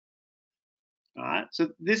All right, so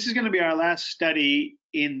this is going to be our last study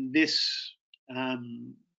in this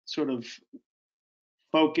sort of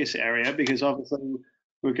focus area, because obviously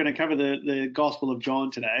we're going to cover the Gospel of John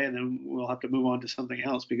today, and then we'll have to move on to something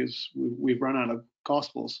else because we've run out of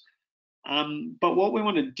Gospels. But what we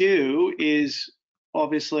want to do is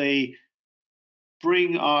obviously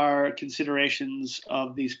bring our considerations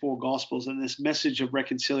of these four Gospels and this message of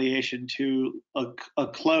reconciliation to a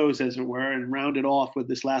close, as it were, and round it off with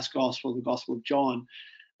this last Gospel, the Gospel of John.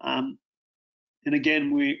 And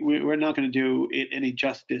again, we're not going to do it any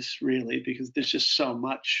justice, really, because there's just so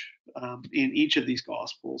much in each of these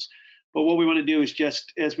Gospels. But what we want to do is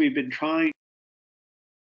just, as we've been trying,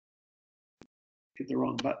 hit the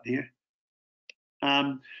wrong button here.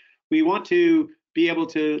 We want to be able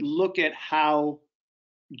to look at how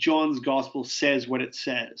John's Gospel says what it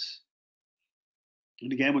says.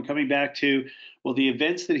 And again, we're coming back to, well, the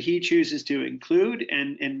events that he chooses to include.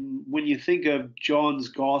 And when you think of John's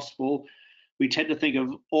Gospel, we tend to think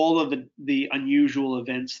of all of the unusual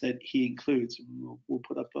events that he includes. We'll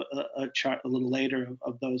put up a chart a little later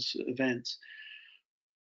of those events.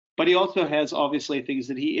 But he also has, obviously, things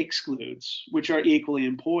that he excludes, which are equally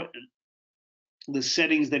important. The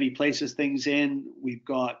settings that he places things in, we've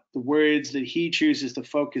got the words that he chooses to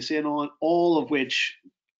focus in on, all of which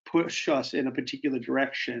push us in a particular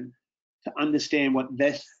direction to understand what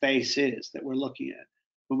this face is that we're looking at.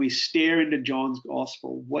 When we stare into John's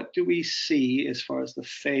Gospel, what do we see as far as the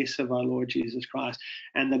face of our Lord Jesus Christ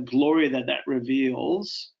and the glory that that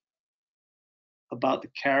reveals about the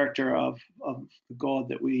character of the God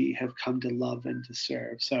that we have come to love and to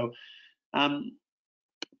serve? So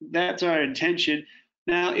that's our intention.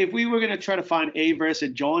 Now, if we were going to try to find a verse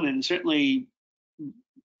in John, and certainly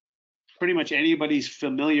pretty much anybody's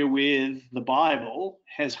familiar with the Bible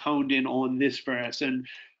has honed in on this verse, and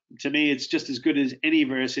to me, it's just as good as any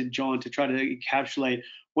verse in John to try to encapsulate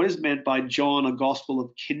what is meant by John, a gospel of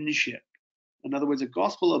kinship. In other words, a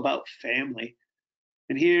gospel about family.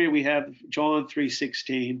 And here we have John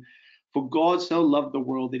 3:16. For God so loved the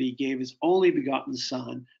world that he gave his only begotten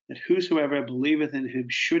Son, that whosoever believeth in him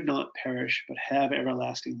should not perish, but have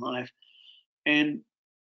everlasting life. And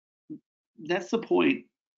that's the point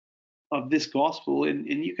of this gospel. And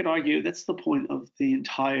you could argue that's the point of the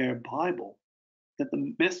entire Bible, that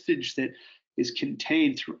the message that is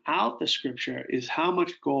contained throughout the scripture is how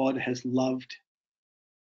much God has loved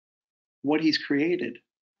what he's created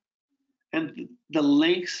and the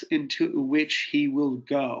lengths into which he will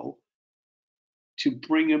go to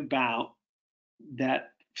bring about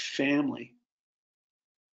that family,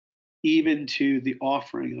 even to the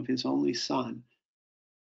offering of his only Son.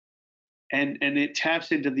 And it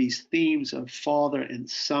taps into these themes of Father and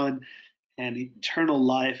Son and eternal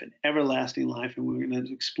life and everlasting life, and we're going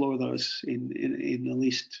to explore those in at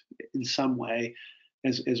least in some way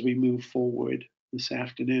as we move forward this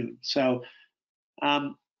afternoon. So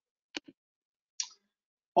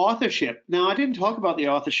authorship. Now, I didn't talk about the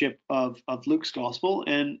authorship of Luke's Gospel,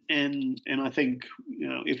 and I think, you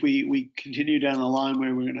know, if we continue down the line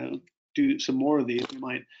where we're going to do some more of these, we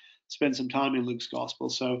might spend some time in Luke's Gospel.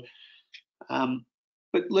 So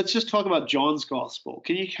but let's just talk about John's Gospel.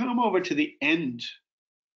 Can you come over to the end,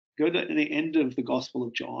 go to the end of the Gospel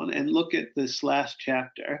of John and look at this last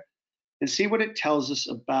chapter and see what it tells us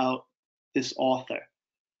about this author.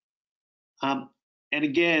 And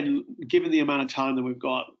again, given the amount of time that we've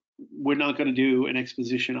got, we're not going to do an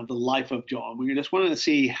exposition of the life of John. We just wanted to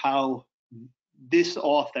see how this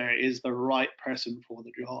author is the right person for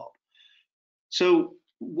the job. So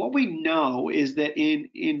what we know is that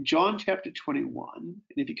in John chapter 21, and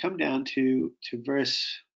if you come down to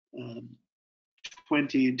verse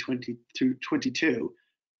 20 and 20 through 22,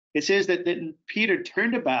 it says that then Peter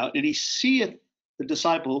turned about and he seeth the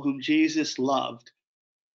disciple whom Jesus loved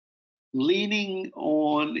leaning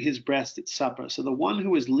on his breast at supper. So the one who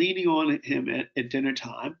was leaning on him at dinner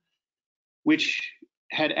time, which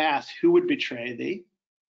had asked, who would betray thee?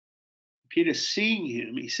 Peter, seeing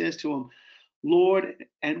him, he says to him, Lord,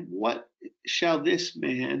 and what shall this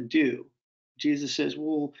man do? Jesus says,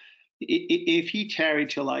 well, if he tarry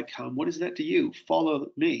till I come, what is that to you?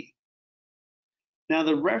 Follow me. Now,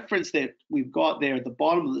 the reference that we've got there at the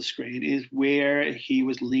bottom of the screen is where he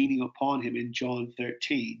was leaning upon him in John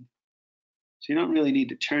 13. So you don't really need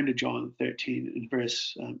to turn to John 13 in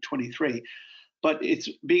verse 23, but it's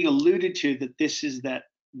being alluded to that this is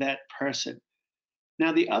that person.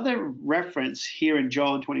 Now, the other reference here in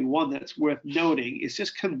John 21 that's worth noting is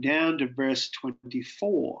just come down to verse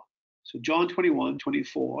 24. So John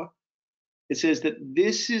 21:24, it says that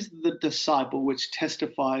this is the disciple which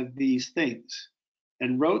testified these things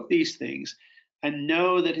and wrote these things, and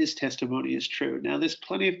know that his testimony is true. Now, there's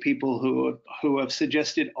plenty of people who have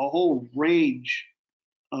suggested a whole range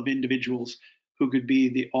of individuals who could be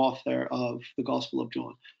the author of the Gospel of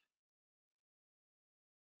John.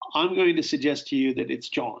 I'm going to suggest to you that it's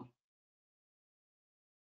John.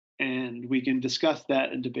 And we can discuss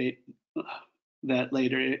that and debate that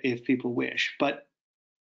later if people wish. But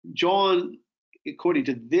John, according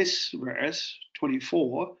to this verse,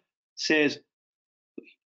 24, says,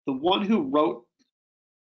 the one who wrote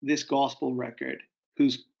this gospel record,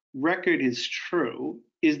 whose record is true,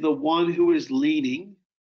 is the one who is leaning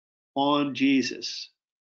on Jesus,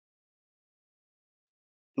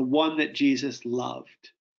 the one that Jesus loved.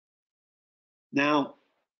 Now,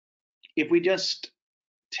 if we just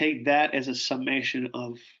take that as a summation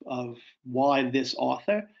of why this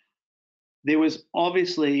author, there was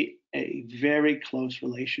obviously a very close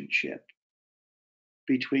relationship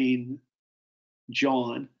between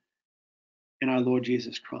John and our Lord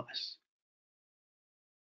Jesus Christ.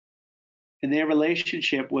 And their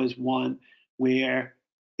relationship was one where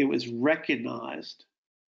it was recognized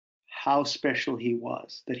how special he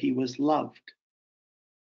was, that he was loved.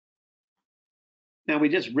 Now, we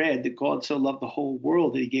just read that God so loved the whole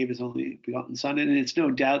world that he gave his only begotten Son, and it's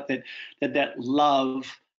no doubt that love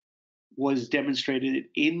was demonstrated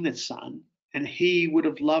in the Son, and he would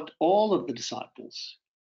have loved all of the disciples.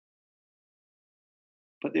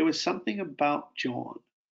 But there was something about John,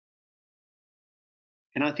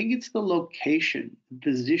 and I think it's the location, the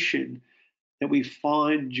position that we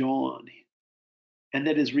find John, and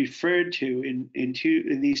that is referred to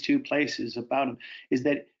in these two places about him, is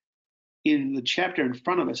that in the chapter in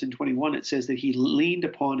front of us in 21, it says that he leaned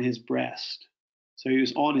upon his breast. So he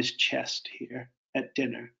was on his chest here at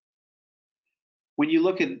dinner. When you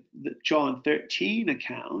look at the John 13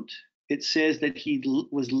 account, it says that he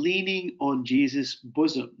was leaning on Jesus'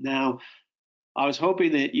 bosom. Now, I was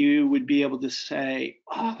hoping that you would be able to say,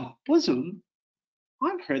 oh, bosom?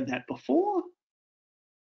 I've heard that before.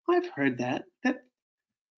 I've heard that.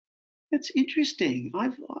 That's interesting.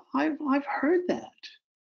 I've heard that.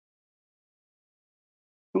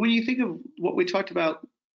 But when you think of what we talked about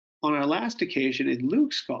on our last occasion in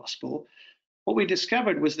Luke's gospel, what we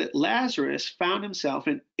discovered was that Lazarus found himself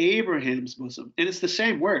in Abraham's bosom. And it's the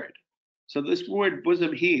same word. So this word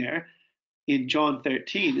bosom here in John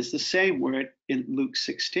 13 is the same word in Luke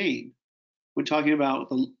 16. We're talking about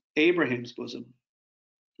Abraham's bosom.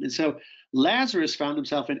 And so Lazarus found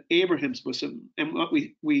himself in Abraham's bosom. And what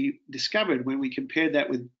we discovered when we compared that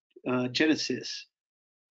with Genesis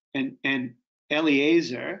and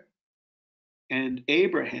Eliezer and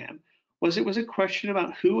Abraham was it was a question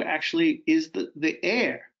about who actually is the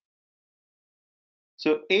heir.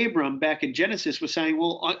 So Abram back in Genesis was saying,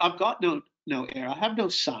 well, I've got no heir. I have no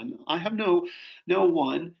son. I have no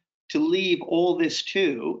one to leave all this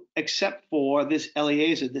to except for this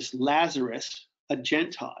Eliezer, this Lazarus, a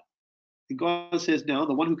Gentile. And God says, no,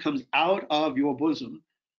 the one who comes out of your bosom,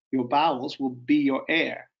 your bowels, will be your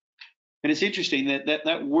heir. And it's interesting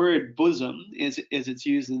that word bosom, as it's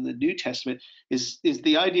used in the New Testament, is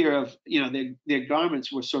the idea of, their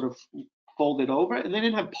garments were sort of folded over, and they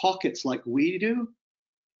didn't have pockets like we do.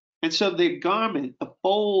 And so their garment, the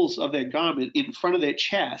folds of their garment in front of their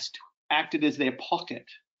chest acted as their pocket.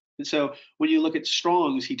 And so when you look at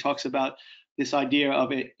Strong's, he talks about this idea of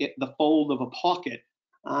the fold of a pocket.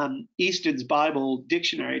 Easton's Bible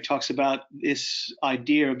Dictionary talks about this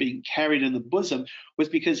idea of being carried in the bosom was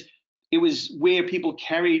because it was where people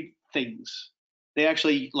carried things. They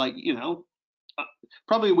actually,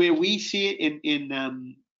 probably where we see it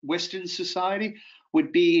in Western society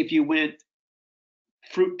would be if you went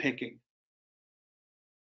fruit picking.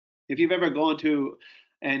 If you've ever gone to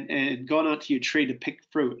and gone out to your tree to pick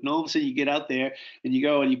fruit, and all of a sudden you get out there and you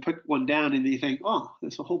go and you put one down and you think, oh,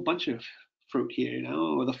 there's a whole bunch of fruit here,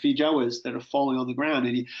 or the feijoas that are falling on the ground,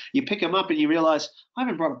 and you pick them up and you realize, I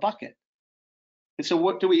haven't brought a bucket. And so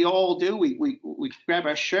what do we all do? We grab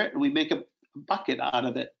our shirt and we make a bucket out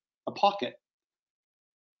of it, a pocket.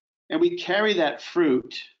 And we carry that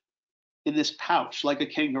fruit in this pouch like a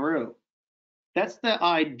kangaroo. That's the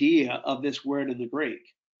idea of this word in the Greek.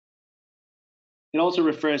 It also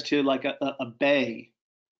refers to like a bay,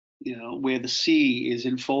 where the sea is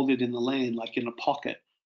enfolded in the land, like in a pocket.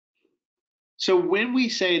 So when we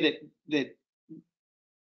say that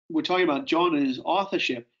we're talking about John and his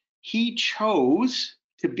authorship, he chose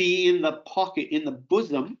to be in the pocket, in the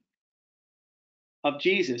bosom of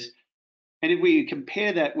Jesus. And if we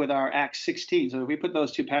compare that with our Acts 16, so if we put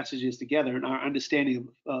those two passages together in our understanding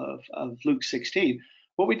of Luke 16,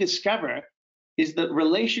 what we discover is the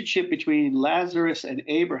relationship between Lazarus and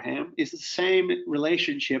Abraham is the same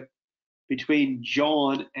relationship between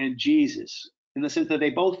John and Jesus, in the sense that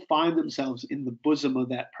they both find themselves in the bosom of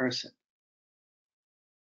that person.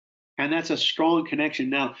 And that's a strong connection.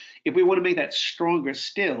 Now, if we want to make that stronger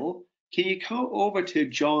still, can you go over to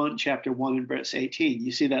John chapter 1 and verse 18?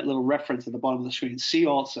 You see that little reference at the bottom of the screen. See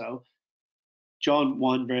also John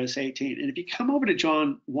 1 verse 18. And if you come over to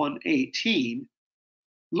John 1:18,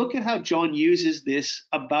 look at how John uses this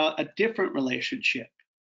about a different relationship.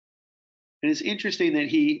 And it's interesting that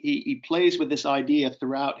he plays with this idea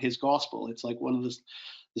throughout his gospel. It's like one of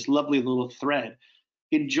this lovely little thread.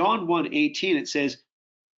 In John 1:18, it says,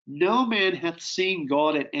 "No man hath seen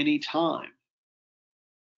God at any time.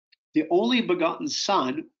 The only begotten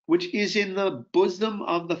Son, which is in the bosom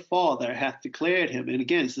of the Father, hath declared him." And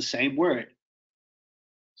again, it's the same word.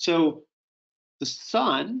 So the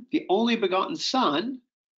Son, the only begotten Son,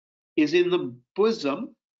 is in the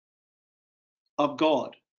bosom of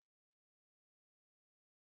God.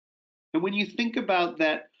 And when you think about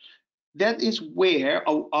that, that is where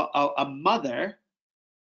a mother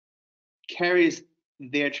carries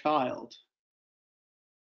their child.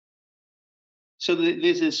 So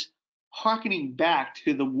there's this hearkening back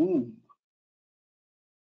to the womb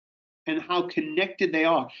and how connected they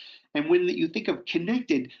are. And when you think of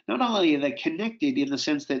connected, not only are they connected in the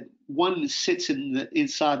sense that one sits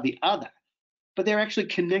inside the other, but they're actually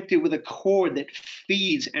connected with a cord that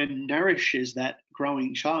feeds and nourishes that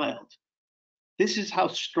growing child. This is how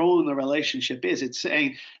strong the relationship is. It's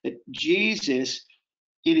saying that Jesus,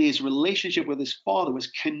 in his relationship with his Father, was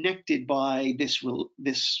connected by this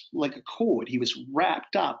like a cord. He was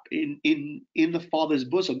wrapped up in the Father's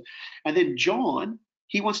bosom. And then John,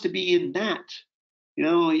 he wants to be in that. You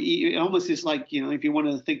know, it almost is like, you know, if you want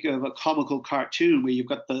to think of a comical cartoon where you've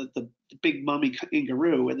got the big mummy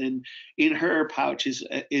kangaroo, and then in her pouch is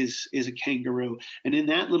a kangaroo, and in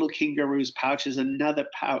that little kangaroo's pouch is another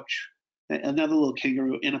pouch, another little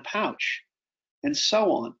kangaroo in a pouch, and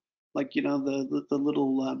so on. Like, you know, the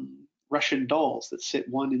little Russian dolls that sit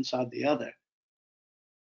one inside the other.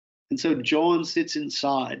 And so John sits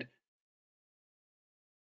inside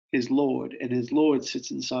his Lord, and his Lord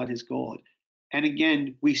sits inside his God. And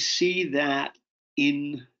again, we see that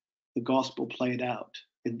in the gospel played out.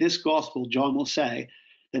 In this gospel, John will say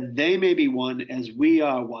that they may be one as we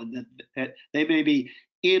are one, that they may be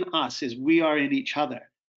in us as we are in each other,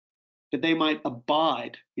 that they might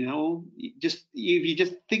abide. You know, just if you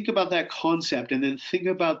just think about that concept and then think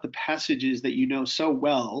about the passages that you know so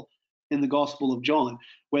well in the Gospel of John,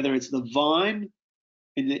 whether it's the vine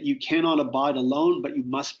and that you cannot abide alone, but you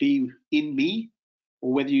must be in me,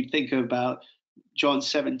 or whether you think about John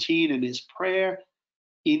 17 and his prayer,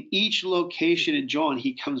 in each location in John,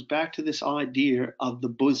 he comes back to this idea of the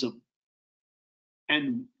bosom.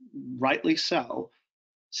 And rightly so,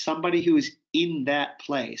 somebody who is in that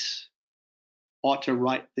place ought to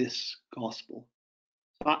write this gospel.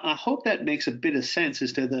 I hope that makes a bit of sense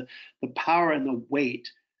as to the power and the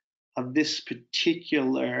weight of this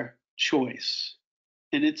particular choice.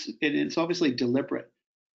 And it's obviously deliberate.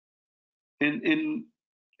 And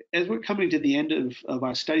as we're coming to the end of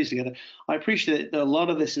our studies together, I appreciate that a lot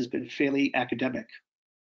of this has been fairly academic,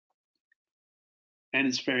 and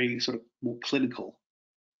it's very sort of more clinical.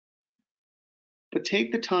 But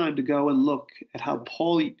take the time to go and look at how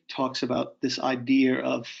Paul talks about this idea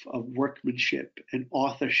of workmanship and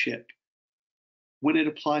authorship when it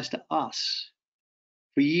applies to us.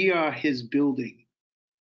 For ye are his building,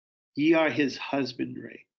 ye are his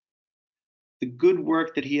husbandry. The good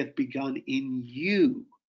work that he hath begun in you,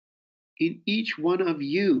 in each one of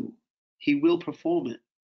you, he will perform it.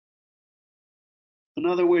 In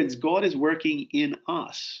other words, God is working in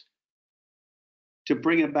us to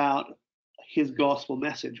bring about his gospel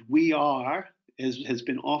message. We are, as has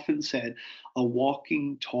been often said, a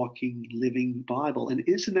walking, talking, living Bible. And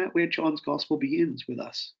isn't that where John's gospel begins with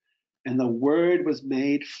us? And the word was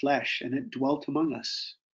made flesh, and it dwelt among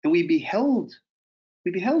us. And we beheld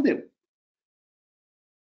it.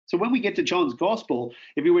 So when we get to John's gospel,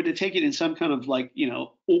 if we were to take it in some kind of like, you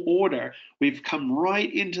know, order, we've come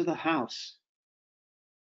right into the house,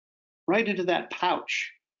 right into that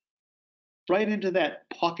pouch, right into that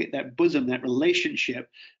pocket, that bosom, that relationship.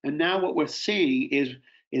 And now what we're seeing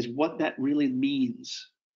is what that really means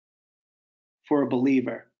for a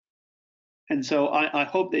believer. And so I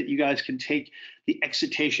hope that you guys can take the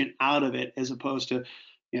excitation out of it, as opposed to,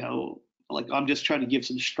 you know, like I'm just trying to give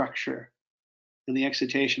some structure. And the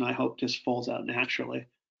excitation, I hope, just falls out naturally.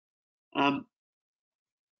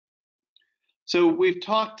 So we've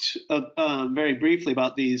talked very briefly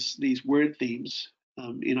about these word themes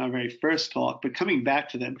in our very first talk, but coming back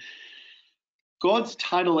to them, God's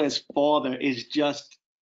title as Father is just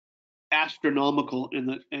astronomical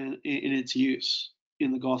in its use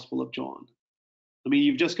in the Gospel of John. I mean,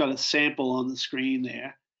 you've just got a sample on the screen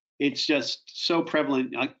there. It's just so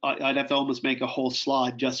prevalent. I'd have to almost make a whole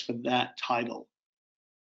slide just for that title.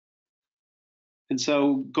 And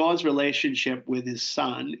so God's relationship with his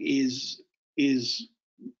son is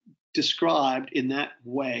described in that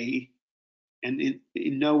way, and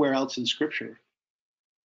in nowhere else in Scripture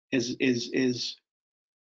is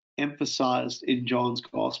emphasized in John's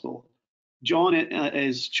gospel. John,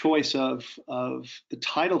 his choice of the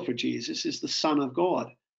title for Jesus is the Son of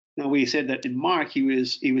God. Now, we said that in Mark he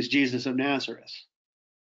was Jesus of Nazareth.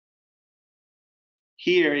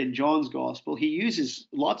 Here in John's gospel, he uses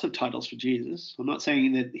lots of titles for Jesus. I'm not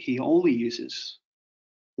saying that he only uses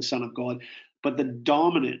the Son of God, but the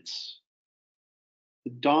dominance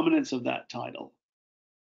of that title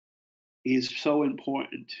is so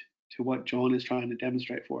important to what John is trying to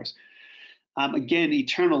demonstrate for us. Again,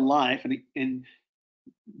 eternal life and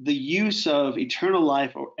the use of eternal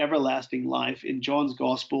life or everlasting life in John's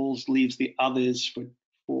Gospels leaves the others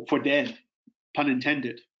for dead, pun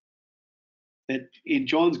intended. That in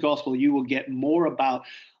John's Gospel, you will get more about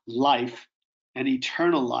life and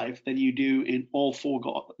eternal life than you do in all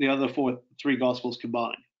the other three Gospels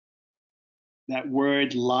combined. That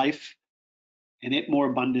word life, and it more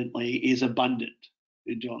abundantly, is abundant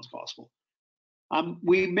in John's Gospel.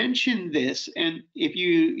 We mentioned this, and if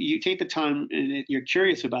you take the time and you're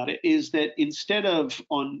curious about it, is that instead of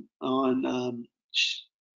on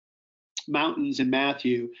mountains in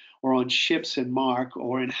Matthew, or on ships in Mark,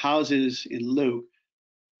 or in houses in Luke,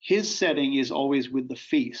 his setting is always with the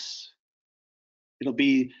feasts. It'll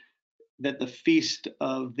be that the feast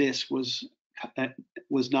of this was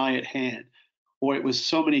nigh at hand, or it was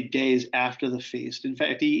so many days after the feast. In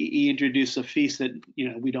fact, he introduced a feast that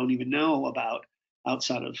we don't even know about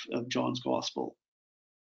outside of John's gospel.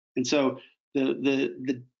 And so the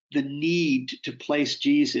need to place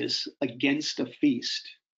Jesus against a feast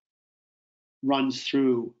runs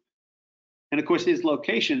through. And of course, his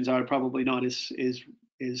locations are probably not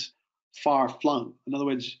as far flung. In other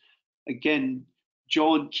words, again,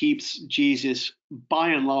 John keeps Jesus by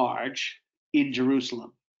and large in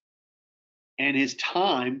Jerusalem. And his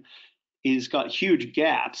time has got huge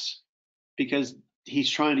gaps because he's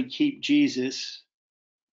trying to keep Jesus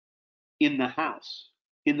in the house,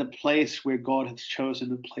 in the place where God has chosen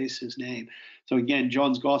to place his name. So again,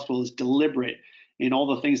 John's gospel is deliberate in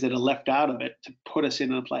all the things that are left out of it to put us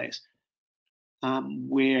in a place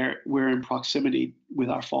where we're in proximity with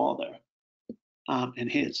our Father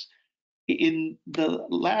and his. In the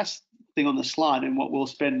last thing on the slide, and what we'll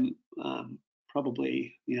spend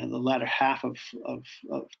probably the latter half of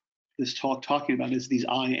this talk talking about, is these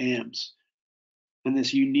I ams and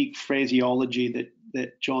this unique phraseology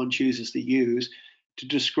that John chooses to use to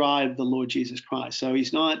describe the Lord Jesus Christ. So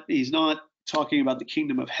he's not talking about the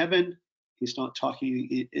kingdom of heaven. He's not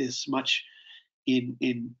talking as much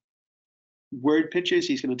in word pictures.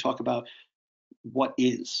 He's going to talk about what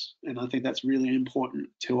is, and I think that's really important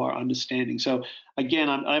to our understanding. So again,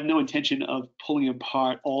 I have no intention of pulling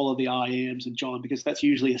apart all of the I ams in John, because that's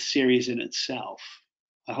usually a series in itself.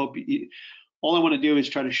 I hope all I want to do is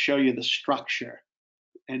try to show you the structure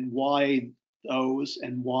and why those,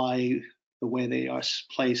 and why the way they are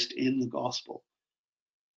placed in the gospel.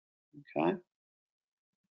 Okay.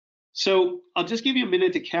 So I'll just give you a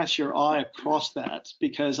minute to cast your eye across that,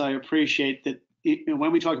 because I appreciate that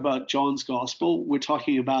when we talk about John's gospel, we're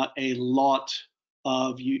talking about a lot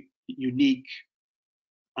of unique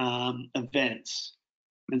events.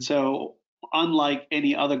 And so unlike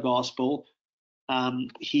any other gospel,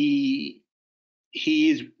 he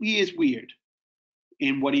is weird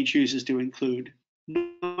in what he chooses to include.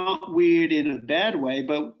 Not weird in a bad way,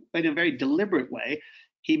 but in a very deliberate way.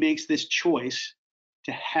 He makes this choice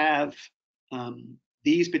to have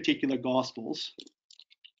these particular gospels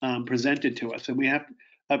presented to us, and we have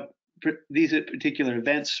these particular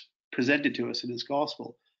events presented to us in his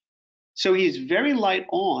gospel. So he's very light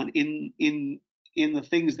on in the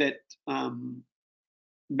things that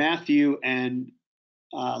Matthew and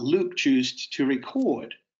Luke choose to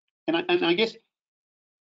record, and I guess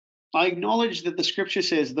I acknowledge that the scripture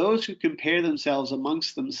says those who compare themselves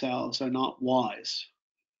amongst themselves are not wise.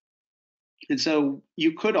 And so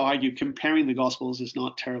you could argue comparing the gospels is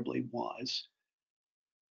not terribly wise.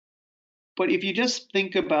 But if you just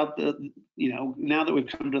think about now that we've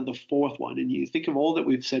come to the fourth one, and you think of all that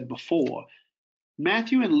we've said before,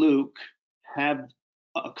 Matthew and Luke have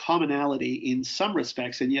a commonality in some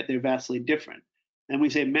respects, and yet they're vastly different. And we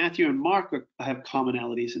say Matthew and Mark have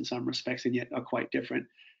commonalities in some respects, and yet are quite different.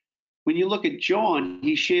 When you look at John,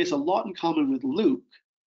 he shares a lot in common with Luke,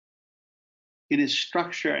 in his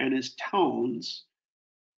structure and his tones,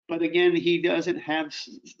 but again, he doesn't have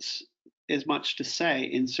as much to say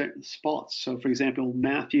in certain spots. So, for example,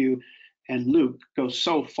 Matthew and Luke go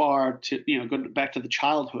so far to, go back to the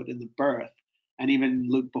childhood and the birth, and even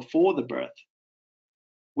Luke before the birth,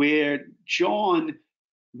 where John,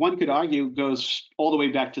 one could argue, goes all the way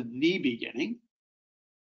back to the beginning,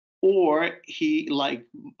 or he, like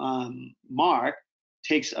Mark,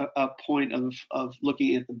 takes a point of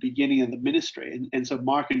looking at the beginning of the ministry. And so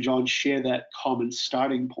Mark and John share that common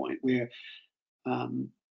starting point, where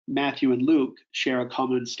Matthew and Luke share a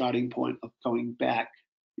common starting point of going back,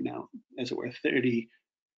 as it were, 30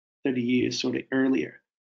 years sort of earlier.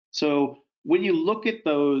 So when you look at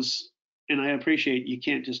those, and I appreciate you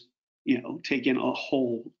can't just, take in a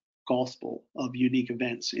whole gospel of unique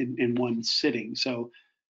events in one sitting. So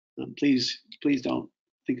please don't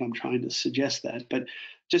think I'm trying to suggest that, but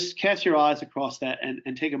just cast your eyes across that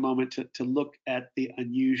and take a moment to look at the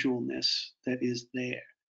unusualness that is there.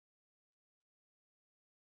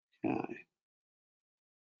 Okay.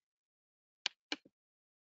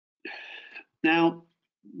 Now,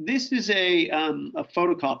 this is a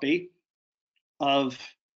photocopy of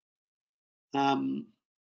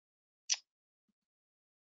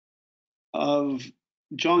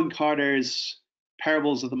John Carter's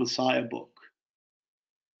Parables of the Messiah book.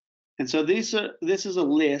 And so this is a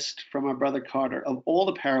list from our brother Carter of all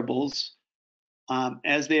the parables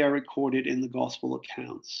as they are recorded in the gospel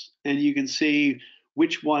accounts. And you can see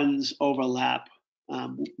which ones overlap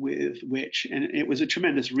with which. And it was a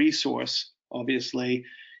tremendous resource, obviously,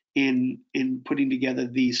 in putting together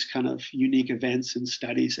these kind of unique events and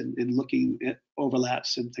studies and looking at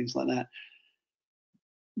overlaps and things like that.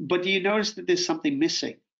 But do you notice that there's something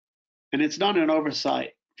missing? And it's not an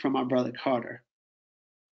oversight from our brother Carter.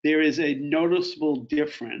 There is a noticeable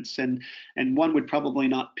difference, and one would probably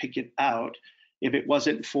not pick it out if it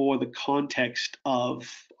wasn't for the context of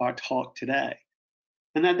our talk today.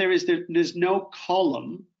 And that there's no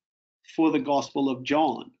column for the Gospel of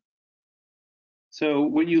John. So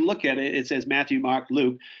when you look at it, it says Matthew, Mark,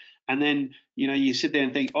 Luke, and then you sit there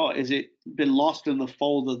and think, oh, is it been lost in the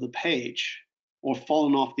fold of the page or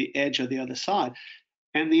fallen off the edge of the other side?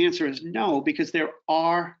 And the answer is no, because there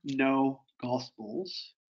are no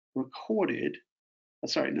Gospels recorded.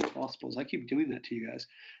 Sorry, no Gospels. I keep doing that to you guys.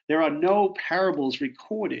 There are no parables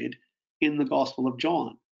recorded in the Gospel of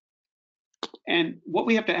John. And what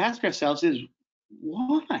we have to ask ourselves is,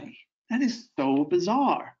 why? That is so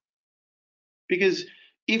bizarre. Because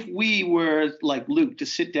if we were like Luke to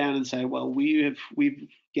sit down and say, well, we've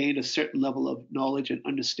gained a certain level of knowledge and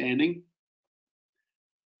understanding,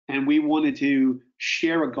 and we wanted to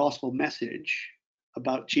share a gospel message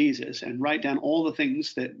about Jesus and write down all the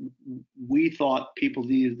things that we thought people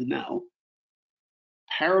needed to know,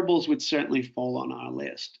 parables would certainly fall on our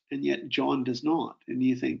list, and yet John does not. And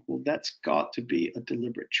you think, well, that's got to be a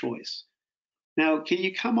deliberate choice. Now, can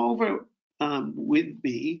you come over with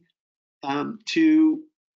me to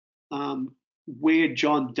where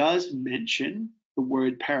John does mention the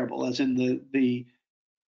word parable, as in the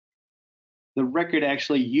record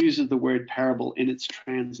actually uses the word parable in its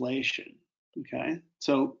translation. Okay,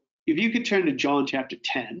 so if you could turn to John chapter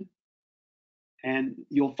 10, and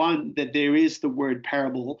you'll find that there is the word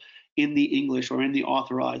parable in the English or in the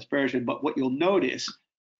authorized version, but what you'll notice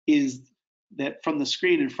is that from the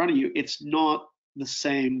screen in front of you, it's not the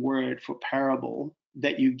same word for parable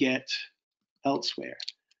that you get elsewhere.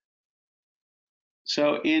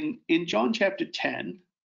 So in John chapter 10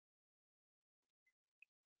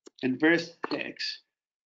 and verse 6,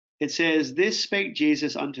 it says, this spake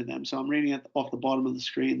Jesus unto them. So I'm reading it off the bottom of the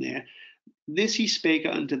screen there. This he spake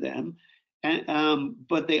unto them, and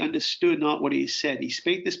but they understood not what he said. He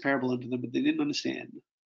spake this parable unto them, but they didn't understand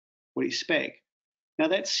what he spake. Now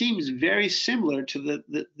that seems very similar to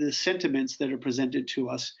the sentiments that are presented to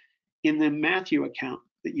us in the Matthew account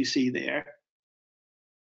that you see there,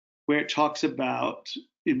 where it talks about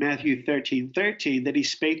in Matthew 13:13 that he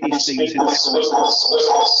spake these things in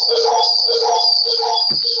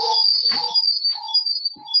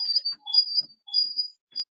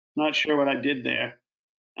Not sure what I did there.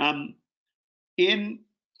 In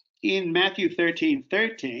Matthew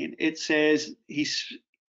 13:13, it says he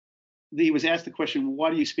was asked the question,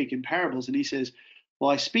 why do you speak in parables? And he says,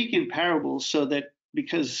 well, I speak in parables so that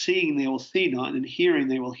because seeing they will see not, and hearing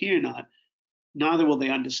they will hear not, neither will they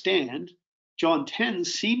understand. John 10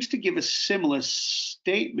 seems to give a similar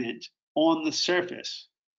statement on the surface,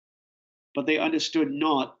 but they understood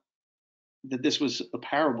not that this was a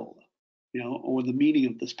parable, or the meaning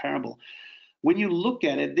of this parable. When you look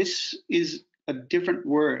at it, this is a different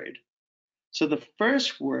word. So the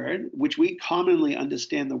first word, which we commonly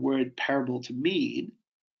understand the word parable to mean,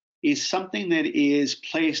 is something that is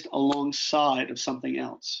placed alongside of something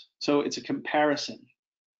else. So it's a comparison.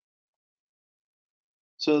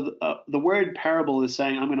 So the word parable is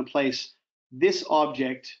saying, I'm going to place this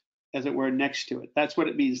object, as it were, next to it. That's what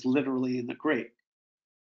it means literally in the Greek.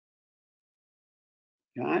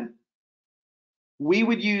 Okay? We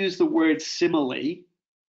would use the word simile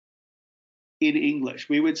in English.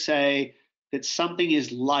 We would say that something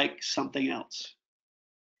is like something else.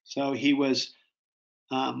 So he was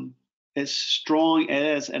as strong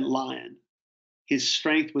as a lion. His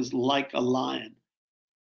strength was like a lion.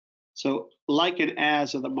 So like and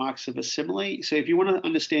as are the marks of a simile. So if you want to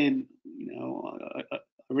understand, I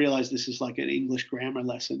realize this is like an English grammar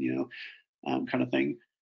lesson, kind of thing.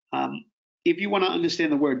 If you want to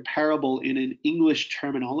understand the word parable in an English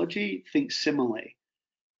terminology, think simile.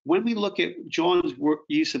 When we look at John's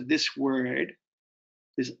use of this word,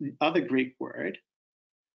 this other Greek word,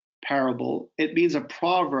 parable, it means a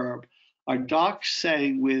proverb, a dark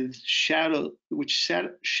saying with shadow, which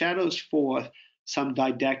shadows forth some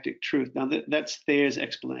didactic truth. Now that's Thayer's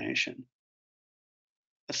explanation.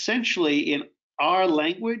 Essentially, in our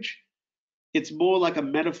language, it's more like a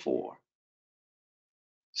metaphor.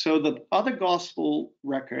 So the other gospel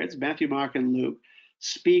records, Matthew, Mark, and Luke,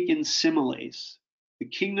 speak in similes. The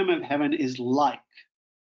kingdom of heaven is like,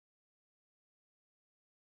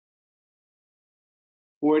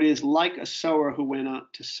 or it is like a sower who went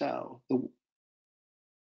out to sow.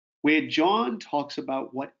 Where John talks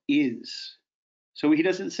about what is. So he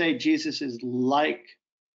doesn't say Jesus is like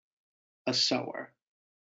a sower.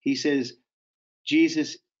 He says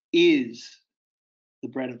Jesus is the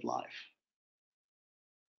bread of life.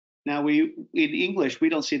 Now, in English, we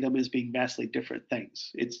don't see them as being vastly different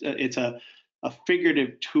things. It's a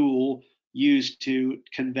figurative tool used to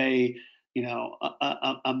convey,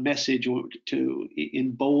 a message or to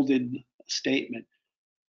embolden a statement.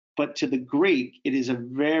 But to the Greek, it is a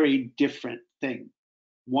very different thing.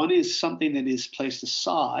 One is something that is placed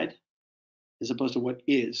aside as opposed to what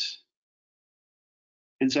is.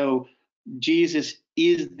 And so Jesus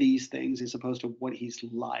is these things as opposed to what he's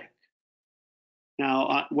like.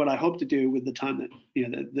 Now, what I hope to do with the time that,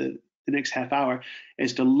 the next half hour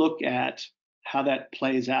is to look at how that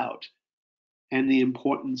plays out and the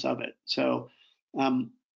importance of it. So,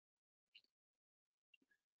 can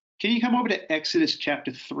you come over to Exodus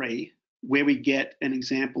chapter 3, where we get an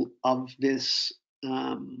example of this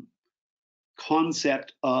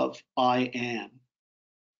concept of I am?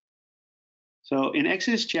 So in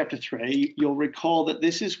Exodus chapter 3, you'll recall that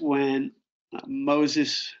this is when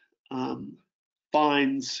Moses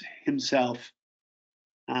finds himself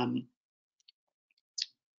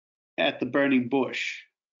at the burning bush,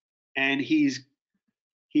 and he's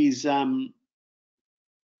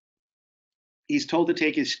told to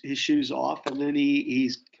take his shoes off, and then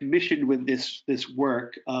he's commissioned with this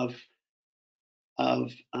work of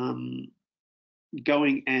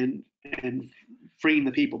going and freeing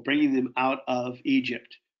the people, bringing them out of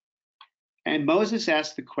Egypt. And Moses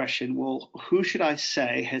asked the question, well, who should I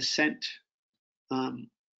say has sent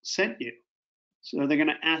you? So they're going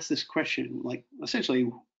to ask this question, like,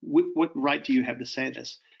 essentially, what right do you have to say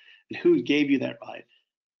this? And who gave you that right?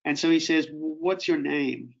 And so he says, what's your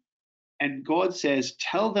name? And God says,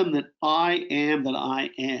 tell them that I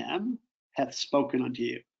am hath spoken unto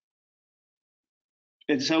you.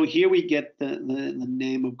 And so here we get the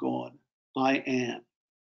name of God, I am.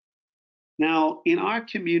 Now, in our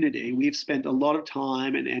community, we've spent a lot of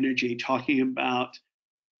time and energy talking about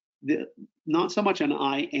not so much an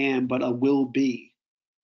I am, but a will be.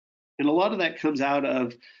 And a lot of that comes out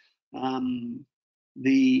of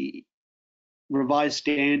the Revised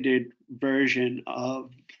Standard Version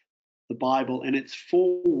of the Bible and its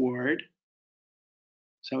foreword,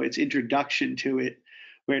 so its introduction to it,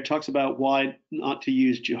 where it talks about why not to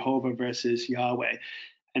use Jehovah versus Yahweh.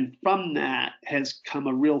 And from that has come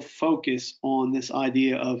a real focus on this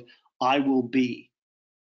idea of I will be.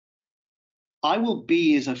 I will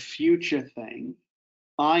be is a future thing.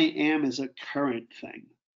 I am is a current thing,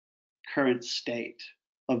 current state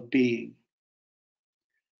of being.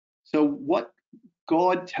 So what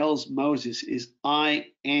God tells Moses is, I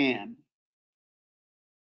am.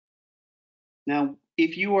 Now,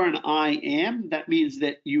 if you are an I am, that means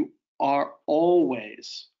that you are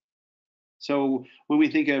always. So when we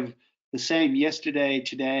think of the same yesterday,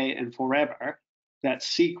 today, and forever, that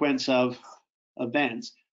sequence of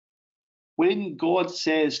events, when God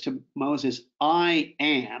says to Moses, I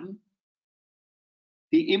am,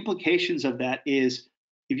 the implications of that is,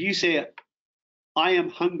 if you say, I am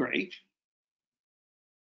hungry,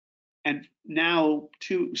 And now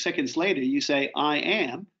 2 seconds later, you say, I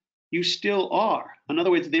am, you still are. In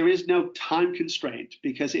other words, there is no time constraint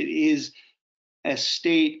because it is a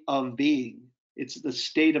state of being. It's the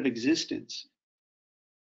state of existence.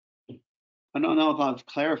 I don't know if I've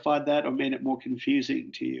clarified that or made it more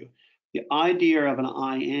confusing to you. The idea of an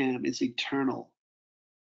I am is eternal.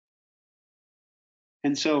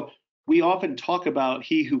 And so we often talk about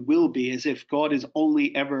he who will be as if God is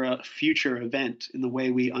only ever a future event in the way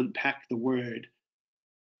we unpack the word,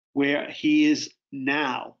 where he is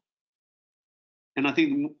now. And I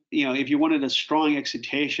think, if you wanted a strong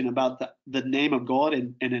excitation about the name of God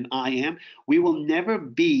and an I am, we will never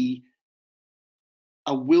be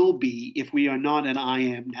a will be if we are not an I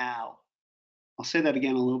am now. I'll say that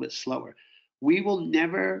again a little bit slower. We will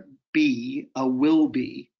never be a will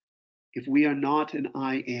be if we are not an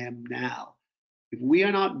I am now. If we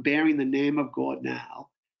are not bearing the name of God now,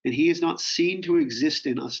 and he is not seen to exist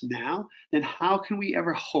in us now, then how can we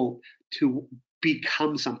ever hope to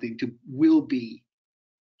become something, to will be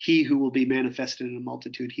he who will be manifested in a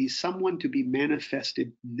multitude? He's someone to be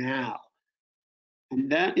manifested now.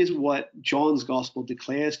 And that is what John's gospel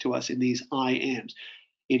declares to us in these I ams.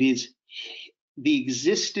 It is the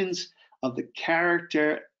existence of the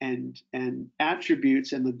character and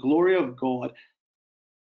attributes and the glory of God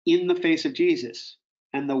in the face of Jesus.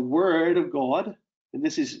 And the word of God, and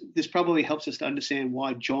this probably helps us to understand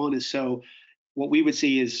why John is so, what we would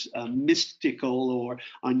see as mystical or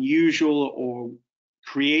unusual or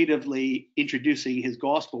creatively introducing his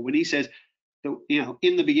gospel. When he says,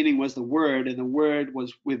 in the beginning was the word, and the word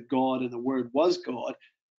was with God, and the word was God.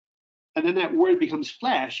 And then that word becomes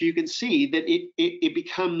flesh. You can see that it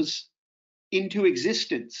becomes into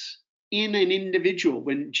existence in an individual.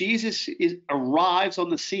 When Jesus arrives on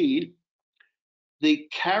the scene, the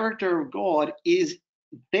character of God is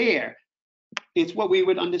there. It's what we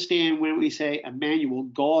would understand when we say Emmanuel,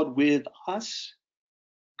 God with us,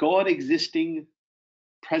 God existing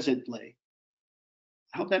presently.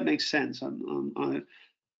 I hope that makes sense.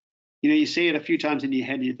 You say it a few times in your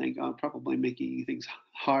head and you think, I'm probably making things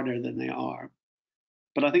harder than they are.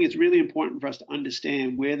 But I think it's really important for us to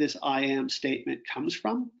understand where this I am statement comes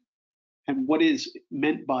from and what is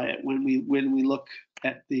meant by it when we look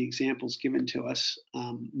at the examples given to us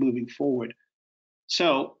moving forward.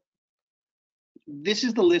 So this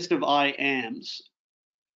is the list of I ams,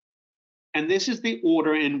 and this is the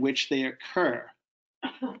order in which they occur.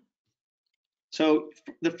 So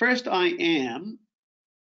the first I am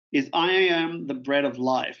is I am the bread of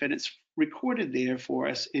life, and it's recorded there for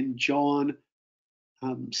us in John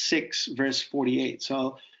 6, verse 48.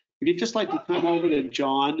 So if you'd just like to come over to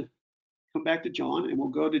John, come back to John, and we'll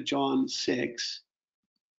go to John 6.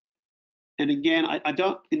 And again, I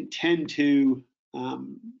don't intend to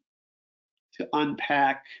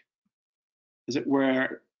unpack, as it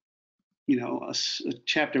were, a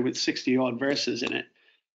chapter with 60 odd verses in it,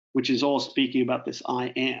 which is all speaking about this I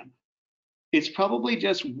am. It's probably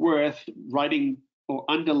just worth writing or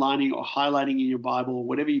underlining or highlighting in your Bible, or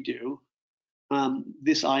whatever you do,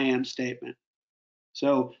 this I am statement.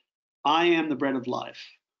 So I am the bread of life.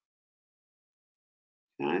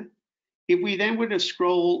 Okay? If we then were to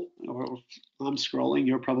scroll, or I'm scrolling,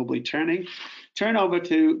 you're probably turn over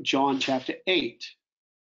to John chapter 8.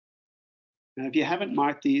 Now, if you haven't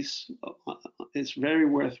marked these, it's very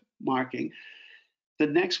worth marking. The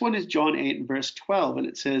next one is John 8 and verse 12, and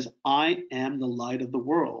it says, I am the light of the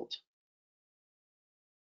world.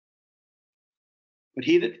 But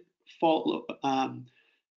he that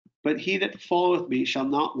followeth me shall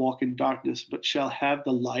not walk in darkness, but shall have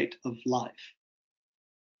the light of life.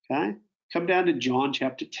 Okay? Come down to John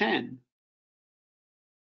chapter 10.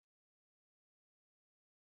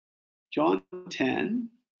 John 10,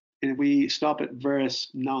 and if we stop at verse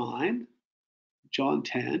 9, John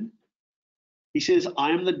 10, he says,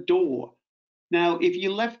 I am the door. Now, if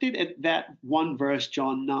you left it at that one verse,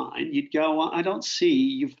 John 9, you'd go, well, I don't see,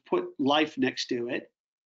 you've put life next to it.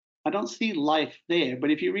 I don't see life there.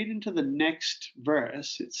 But if you read into the next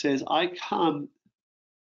verse, it says, I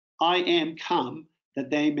am come that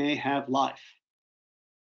they may have life.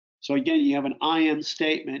 So again, you have an I am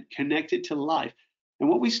statement connected to life. And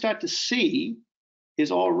what we start to see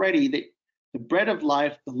is already that the bread of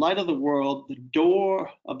life, the light of the world, the door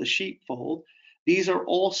of the sheepfold, these are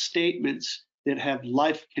all statements that have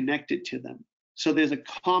life connected to them. So there's a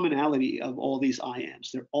commonality of all these I ams.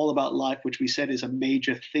 They're all about life, which we said is a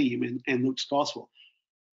major theme in Luke's gospel.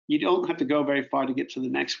 You don't have to go very far to get to the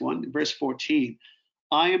next one. Verse 14,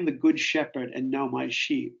 I am the good shepherd and know my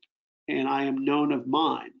sheep, and I am known of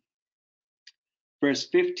mine. Verse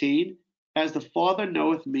 15, as the Father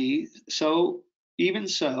knoweth me, so even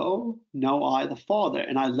so know I the Father,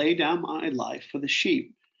 and I lay down my life for the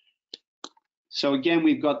sheep. So again,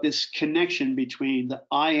 we've got this connection between the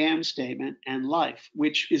I am statement and life,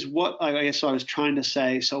 which is what I guess I was trying to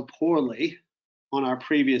say so poorly on our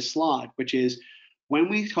previous slide, which is when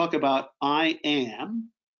we talk about I am,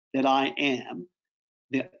 that I am,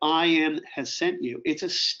 the I am has sent you, it's a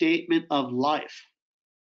statement of life.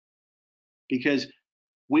 Because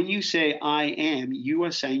when you say I am, you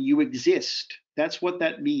are saying you exist. That's what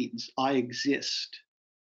that means. I exist.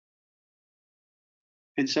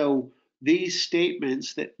 And so these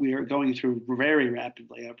statements that we are going through very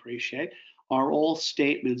rapidly, I appreciate, are all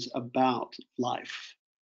statements about life.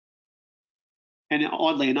 And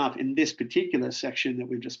oddly enough, in this particular section that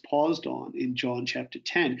we've just paused on in John chapter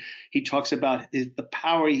 10, he talks about the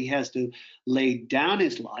power he has to lay down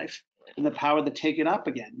his life and the power to take it up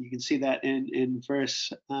again. You can see that in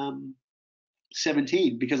verse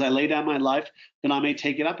 17, because I lay down my life, then I may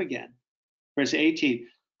take it up again. Verse 18,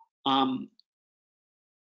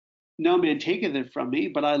 no man taketh it from me,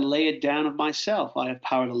 but I lay it down of myself. I have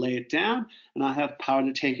power to lay it down, and I have power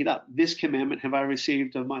to take it up. This commandment have I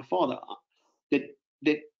received of my Father.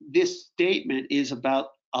 That this statement is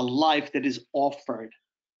about a life that is offered,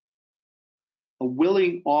 a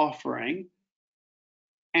willing offering.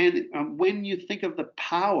 And when you think of the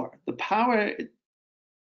power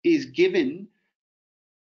is given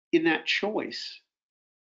in that choice.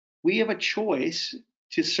 We have a choice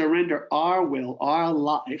to surrender our will, our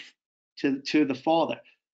life to the Father.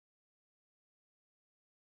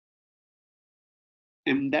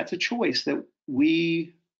 And that's a choice that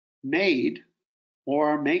we made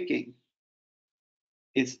or are making.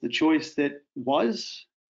 It's the choice that was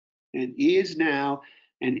and is now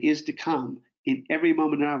and is to come in every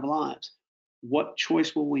moment of our lives. What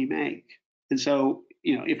choice will we make? And so,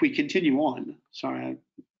 if we continue on, sorry,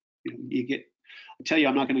 I tell you,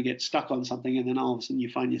 I'm not going to get stuck on something, and then all of a sudden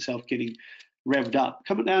you find yourself getting revved up.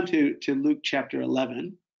 Coming down to Luke chapter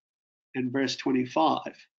 11 and verse 25.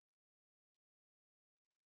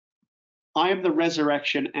 I am the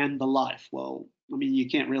resurrection and the life. Well, I mean, you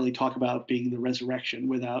can't really talk about being the resurrection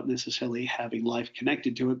without necessarily having life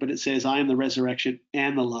connected to it, but it says, I am the resurrection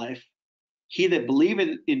and the life. He that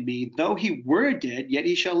believeth in me, though he were dead, yet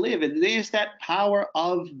he shall live. And there's that power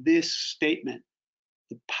of this statement,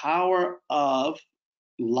 the power of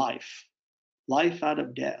life out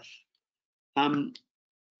of death. I'm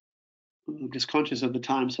just conscious of the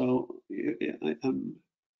time, so I'm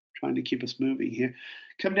trying to keep us moving here.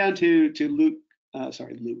 Come down to Luke.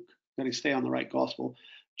 Luke. Got to stay on the right gospel.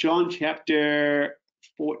 John chapter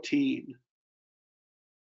 14.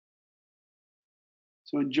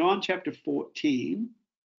 So in John chapter 14,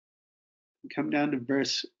 come down to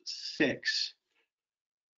verse 6.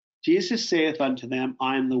 Jesus saith unto them,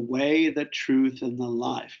 I am the way, the truth, and the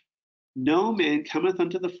life. No man cometh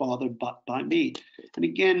unto the Father but by me. And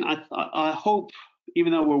again, I hope,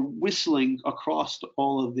 even though we're whistling across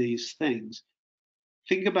all of these things,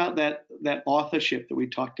 think about that authorship that we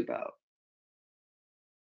talked about,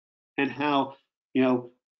 and how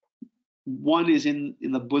one is in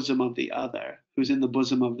the bosom of the other, who's in the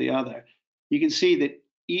bosom of the other. You can see that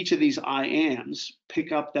each of these I ams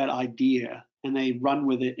pick up that idea and they run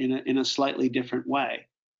with it in a slightly different way.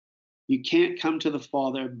 You can't come to the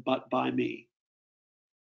Father but by me.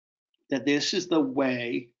 That this is the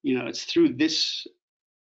way, it's through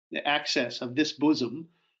the access of this bosom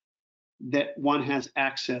that one has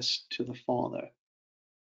access to the Father,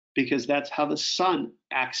 because that's how the Son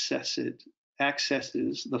accesses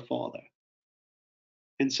the Father.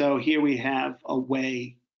 And so here we have a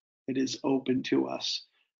way that is open to us,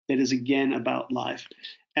 that is again about life.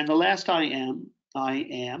 And the last I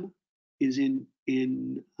am is in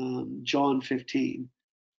John 15.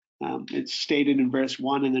 It's stated in verse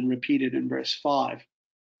 1 and then repeated in verse 5.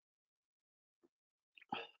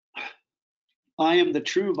 I am the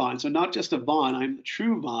true vine. So not just a vine, I'm the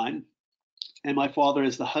true vine, and my Father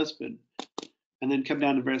is the husband. And then come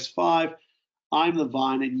down to verse 5. I'm the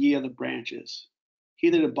vine, and ye are the branches. He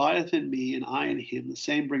that abideth in me, and I in him, the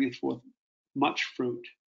same bringeth forth much fruit.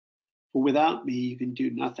 For without me, you can do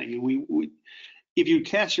nothing. And we if you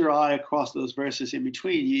cast your eye across those verses in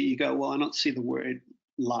between, you go, well, I don't see the word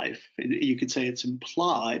life. And you could say it's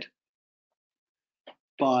implied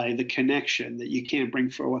by the connection that you can't bring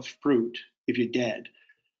forth fruit if you're dead.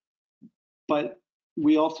 But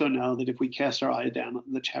we also know that if we cast our eye down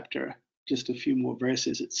the chapter, just a few more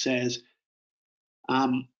verses, it says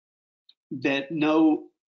that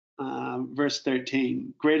verse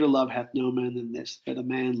 13, greater love hath no man than this, that a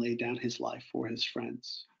man lay down his life for his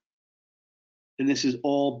friends. And this is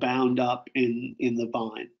all bound up in the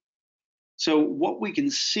vine. So what we can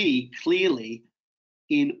see clearly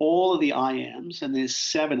in all of the I ams, and there's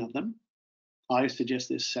 7 of them. I suggest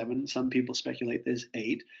there's 7. Some people speculate there's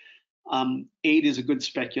 8. 8 is a good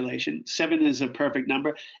speculation. 7 is a perfect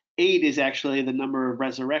number. 8 is actually the number of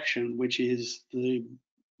resurrection, which is the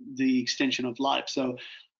extension of life. So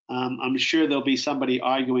I'm sure there'll be somebody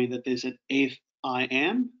arguing that there's an 8th I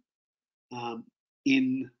am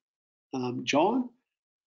in John,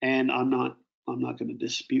 and I'm not going to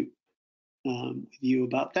dispute with you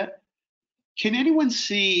about that. Can anyone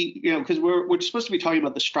see, because we're supposed to be talking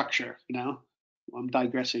about the structure, I'm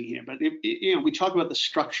digressing here, but we talk about the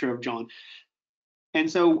structure of John. And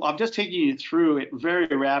so I'm just taking you through it very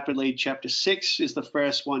rapidly. Chapter 6 is the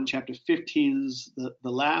first one. Chapter 15 is the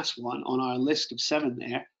last one on our list of 7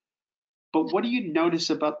 there. But what do you notice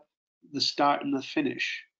about the start and the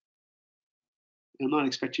finish? I'm not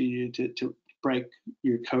expecting you to break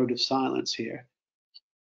your code of silence here.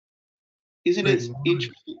 Isn't it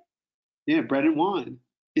interesting? Yeah, bread and wine.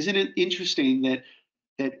 Isn't it interesting that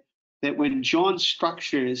when John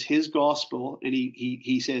structures his gospel and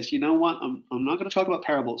he says, you know what, I'm not going to talk about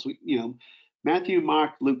parables. Matthew,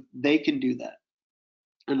 Mark, Luke, they can do that,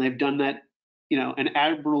 and they've done that, an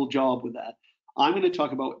admirable job with that. I'm going to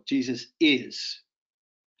talk about what Jesus is.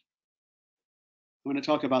 I'm going to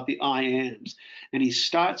talk about the I ams, and he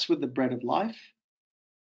starts with the bread of life,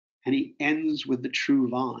 and he ends with the true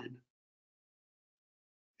vine,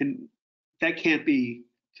 and that can't be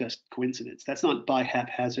just coincidence. That's not by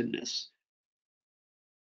haphazardness.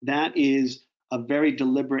 That is a very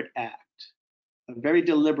deliberate act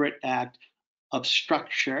of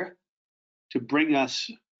structure to bring us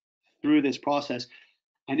through this process.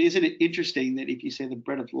 And isn't it interesting that if you say the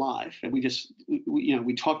bread of life, and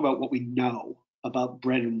we talk about what we know about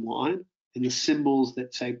bread and wine and the symbols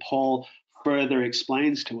that, say, Paul further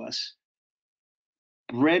explains to us,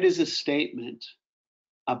 bread is a statement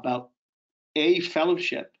about a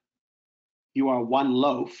fellowship. You are one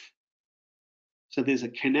loaf. So there's a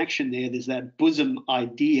connection there. There's that bosom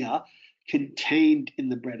idea contained in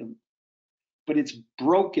the bread, but it's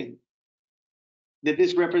broken. That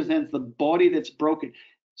this represents the body that's broken.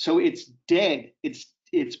 So it's dead. It's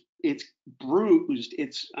bruised.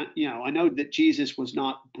 It's I know that Jesus was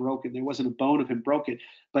not broken. There wasn't a bone of him broken,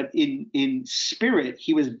 but in spirit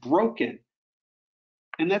he was broken.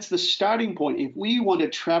 And that's the starting point. If we want to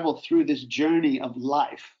travel through this journey of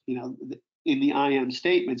life, in the I am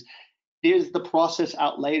statements, there's the process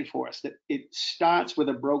outlaid for us, that it starts with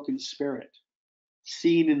a broken spirit,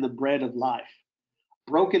 seen in the bread of life,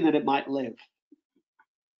 broken that it might live.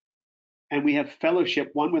 And we have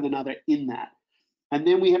fellowship one with another in that. And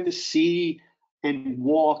then we have to see and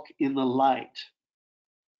walk in the light.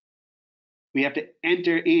 We have to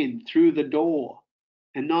enter in through the door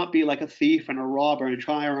and not be like a thief and a robber and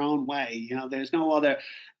try our own way. There's no other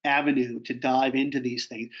avenue to dive into these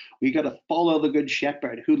things. We got to follow the good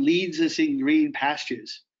shepherd who leads us in green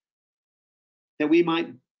pastures, that we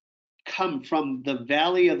might come from the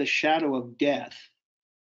valley of the shadow of death.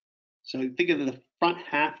 So think of the front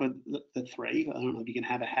half of the 3. I don't know if you can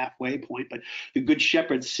have a halfway point, but the good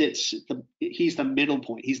shepherd sits, he's the middle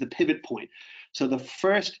point, he's the pivot point. So the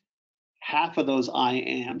first half of those I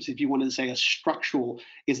ams, if you want to say a structural,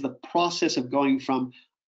 is the process of going from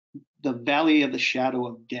the valley of the shadow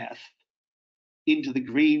of death into the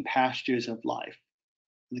green pastures of life.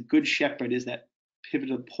 And the good shepherd is that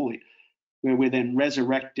pivotal point where we're then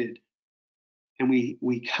resurrected, and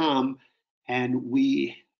we come and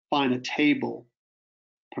we find a table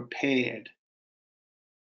prepared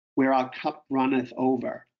where our cup runneth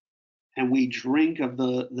over, and we drink of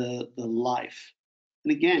the life.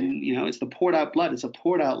 And again, it's the poured out blood. It's a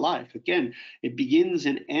poured out life. Again, it begins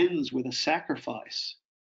and ends with a sacrifice.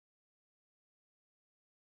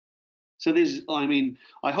 So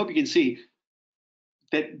I hope you can see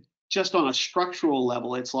that just on a structural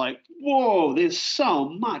level, it's like, whoa, there's so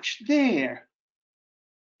much there.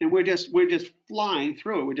 And we're just flying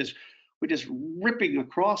through it. We're just ripping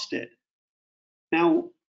across it. Now,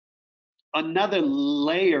 another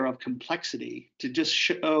layer of complexity to just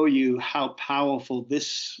show you how powerful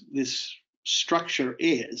this structure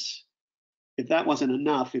is. If that wasn't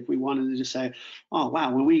enough, if we wanted to just say, oh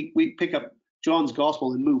wow, when we pick up John's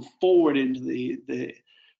gospel and move forward into the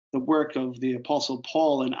work of the Apostle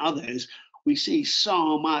Paul and others, we see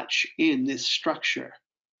so much in this structure.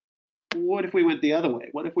 What if we went the other way?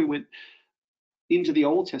 What if we went into the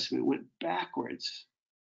Old Testament, went backwards?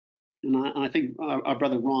 And I think our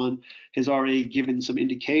brother Ron has already given some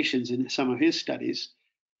indications in some of his studies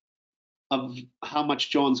of how much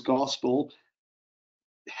John's gospel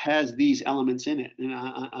has these elements in it. And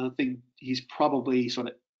I think he's probably sort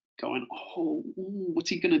of going, oh, what's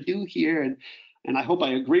he going to do here? And I hope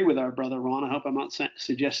I agree with our brother Ron. I hope I'm not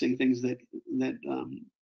suggesting things that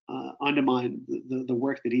undermine the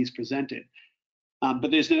work that he's presented.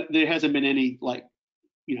 But there hasn't been any, like,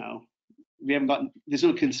 we haven't gotten, there's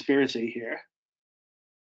no conspiracy here.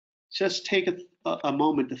 Just take a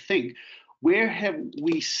moment to think. Where have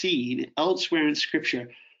we seen elsewhere in Scripture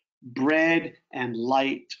bread and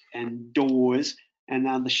light and doors? And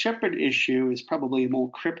now the shepherd issue is probably a more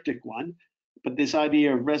cryptic one, but this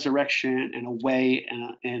idea of resurrection and a way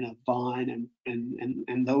and a vine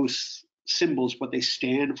and those symbols, what they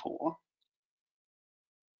stand for.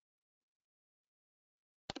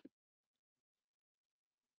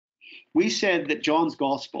 We said that John's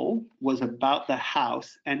gospel was about the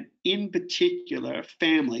house, and in particular,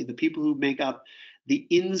 family, the people who make up the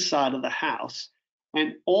inside of the house,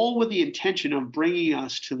 and all with the intention of bringing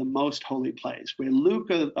us to the most holy place, where Luke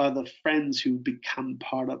are the friends who become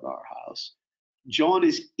part of our house. John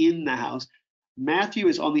is in the house. Matthew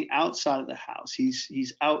is on the outside of the house.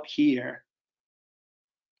 He's out here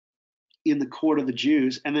in the court of the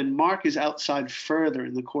Jews, and then Mark is outside further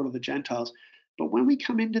in the court of the Gentiles. But when we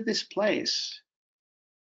come into this place,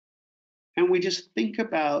 and we just think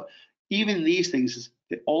about even these things,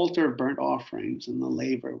 the altar of burnt offerings and the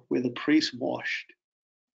laver where the priest washed.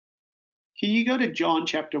 Can you go to John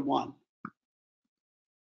chapter 1?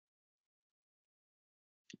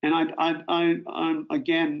 And I'm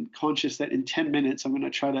again conscious that in 10 minutes, I'm going to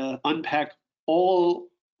try to unpack all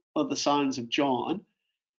of the signs of John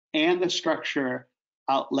and the structure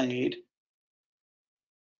outlaid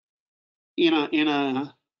in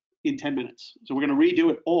 10 minutes. So we're going to redo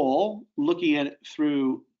it all, looking at it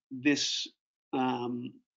through this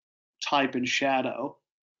type and shadow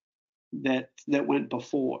that went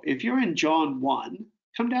before. If you're in John 1,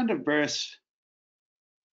 come down to verse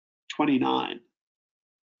 29.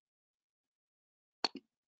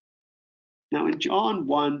 Now in John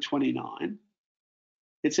 1:29,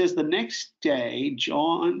 it says, the next day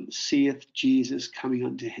John seeth Jesus coming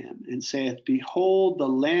unto him, and saith, behold, the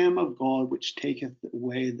Lamb of God, which taketh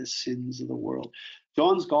away the sins of the world.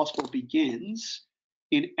 John's gospel begins,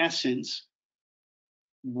 in essence,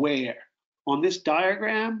 where? On this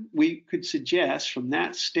diagram, we could suggest from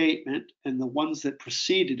that statement and the ones that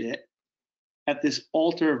preceded it, at this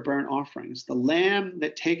altar of burnt offerings, the Lamb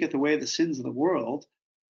that taketh away the sins of the world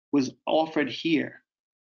was offered here.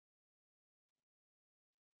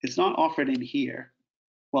 It's not offered in here.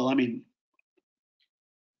 Well, I mean,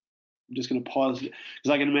 I'm just going to pause because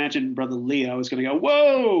I can imagine Brother Leo is going to go,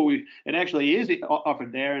 whoa, it actually is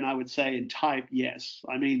offered there. And I would say in type, yes.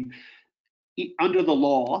 I mean, under the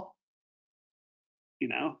law,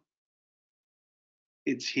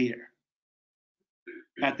 it's here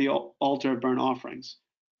at the altar of burnt offerings.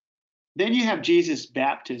 Then you have Jesus'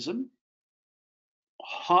 baptism,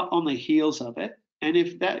 hot on the heels of it. And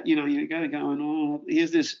if that, you got to go, oh,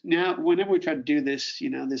 here's this. Now, whenever we try to do this,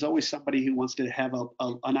 there's always somebody who wants to have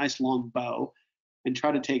a nice long bow and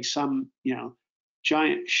try to take some,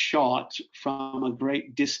 giant shot from a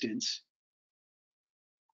great distance.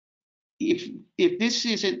 If this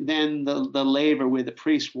isn't then the laver where the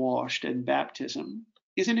priest washed and baptism,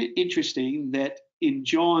 isn't it interesting that in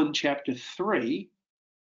John chapter 3,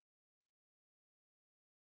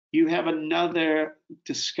 you have another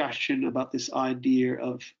discussion about this idea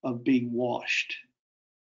of being washed.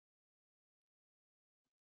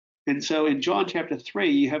 And so in John chapter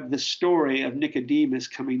 3, you have the story of Nicodemus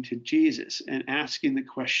coming to Jesus and asking the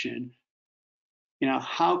question,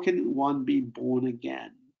 how can one be born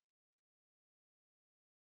again?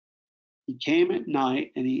 He came at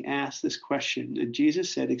night and he asked this question, and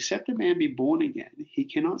Jesus said, except a man be born again, he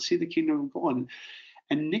cannot see the kingdom of God.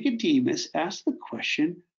 And Nicodemus asked the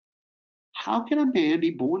question, how can a man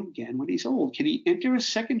be born again when he's old? Can he enter a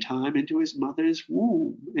second time into his mother's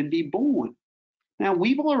womb and be born? Now,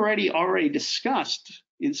 we've already discussed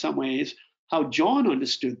in some ways how John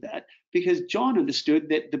understood that, because John understood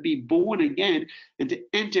that to be born again and to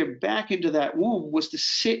enter back into that womb was to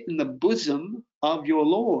sit in the bosom of your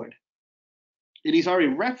Lord. And he's already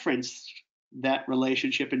referenced that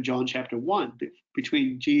relationship in John chapter 1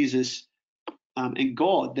 between Jesus and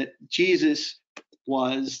God, that Jesus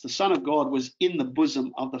was, the Son of God, was in the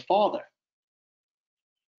bosom of the Father.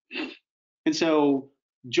 And so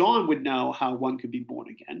John would know how one could be born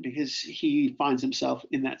again because he finds himself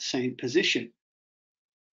in that same position.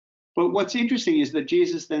 But what's interesting is that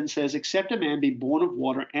Jesus then says, except a man be born of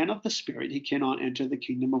water and of the Spirit, he cannot enter the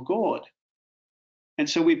kingdom of God. And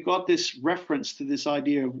so we've got this reference to this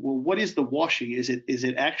idea of, well, what is the washing? Is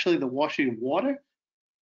it actually the washing of water?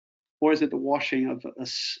 Or is it the washing of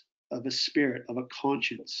of a spirit, of a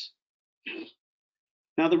conscience.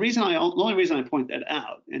 Now, the only reason I point that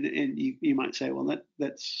out, and you might say, well,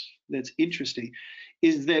 that's interesting,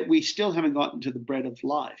 is that we still haven't gotten to the bread of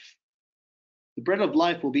life. The bread of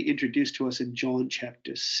life will be introduced to us in John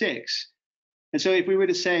chapter 6. And so if we were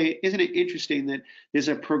to say, isn't it interesting that there's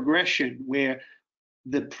a progression where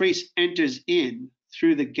the priest enters in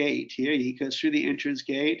through the gate here, he goes through the entrance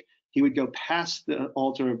gate, he would go past the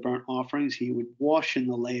altar of burnt offerings, he would wash in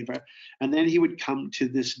the laver, and then he would come to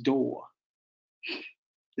this door.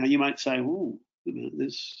 Now you might say, oh,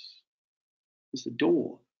 this is the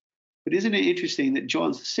door. But isn't it interesting that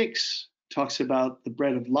John 6 talks about the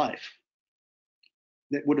bread of life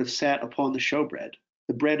that would have sat upon the showbread,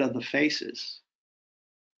 the bread of the faces?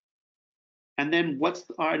 And then what's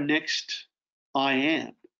our next I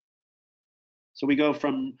am? So we go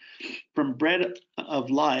from bread of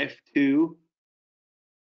life to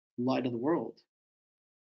light of the world.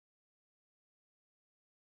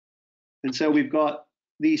 And so we've got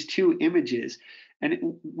these two images.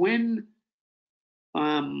 And when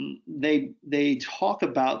they talk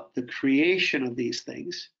about the creation of these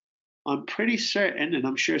things, I'm pretty certain, and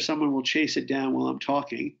I'm sure someone will chase it down while I'm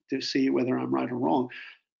talking to see whether I'm right or wrong,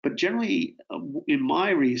 but generally in my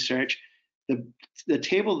research, the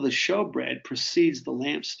table of the showbread precedes the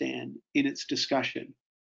lampstand in its discussion.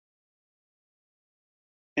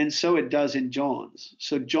 And so it does in John's.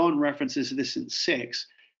 So John references this in 6,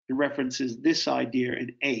 and references this idea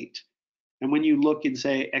in 8. And when you look in,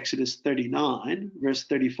 say, Exodus 39, verse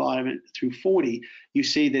 35 through 40, you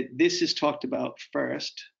see that this is talked about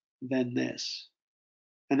first, then this.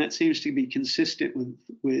 And that seems to be consistent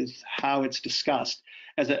with how it's discussed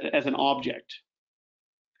as an object.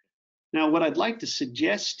 Now, what I'd like to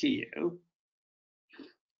suggest to you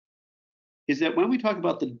is that when we talk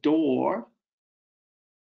about the door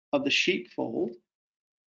of the sheepfold,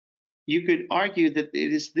 you could argue that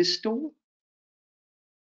it is this door.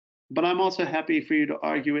 But I'm also happy for you to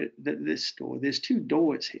argue it that this door, there's two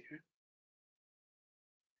doors here.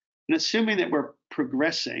 And assuming that we're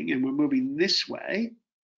progressing and we're moving this way,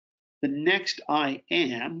 the next I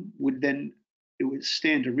am would then, it would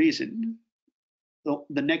stand to reason,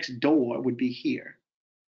 the next door would be here.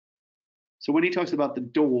 So when he talks about the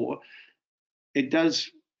door, it does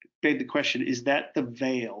beg the question, is that the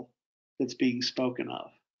veil that's being spoken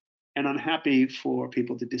of? And I'm happy for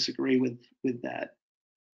people to disagree with that.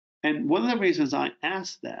 And one of the reasons I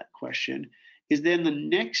asked that question is then the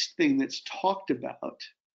next thing that's talked about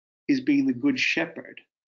is being the good shepherd.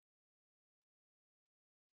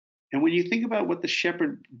 And when you think about what the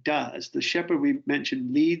shepherd does, the shepherd we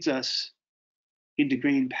mentioned leads us into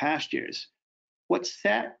green pastures. What's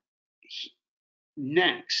that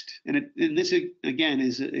next? And this again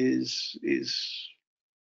is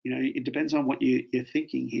it depends on what you're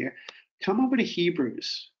thinking here. Come over to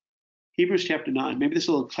Hebrews chapter 9. Maybe this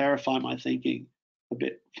will clarify my thinking a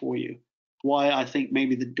bit for you. Why I think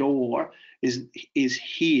maybe the door is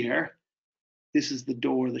here. This is the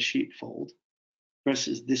door of the sheepfold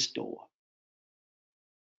versus this door.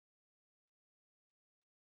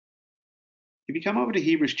 If you come over to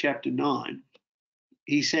Hebrews chapter 9,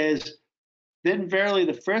 he says, then verily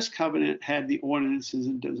the first covenant had the ordinances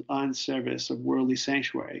and divine service of worldly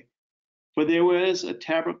sanctuary. For there was a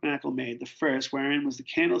tabernacle made, the first, wherein was the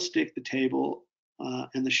candlestick, the table,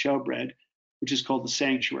 and the showbread, which is called the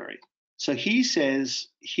sanctuary. So he says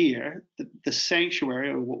here that the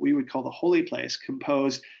sanctuary, or what we would call the holy place,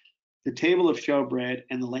 composed the table of showbread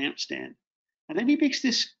and the lampstand. And then he makes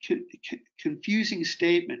this confusing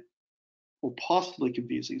statement, or possibly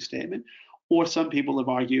confusing statement, or some people have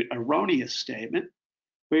argued erroneous statement,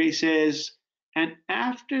 where he says, and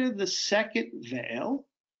after the second veil,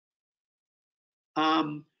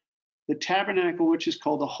 the tabernacle, which is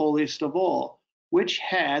called the holiest of all, which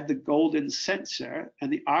had the golden censer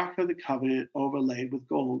and the ark of the covenant overlaid with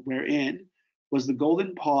gold, wherein was the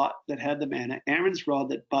golden pot that had the manna, Aaron's rod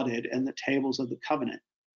that budded, and the tables of the covenant.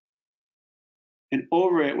 And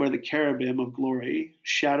over it were the cherubim of glory,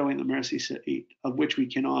 shadowing the mercy seat, of which we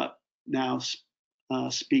cannot now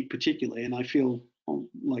speak particularly. And I feel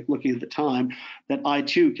like, looking at the time, that I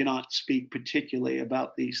too cannot speak particularly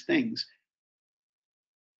about these things.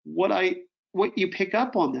 What you pick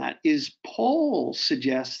up on that is Paul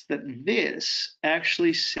suggests that this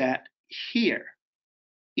actually sat here,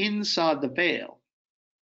 inside the veil.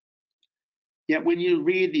 Yet when you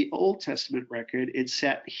read the Old Testament record, it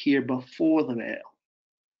sat here before the veil.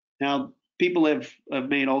 Now, people have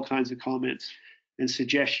made all kinds of comments and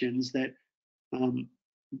suggestions that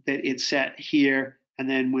it sat here, and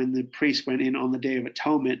then when the priest went in on the Day of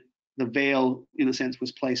Atonement, the veil, in a sense,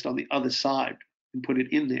 was placed on the other side and put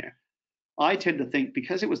it in there. I tend to think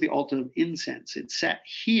because it was the altar of incense, it sat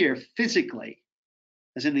here physically,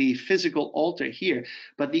 as in the physical altar here,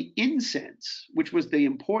 but the incense, which was the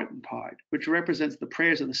important part, which represents the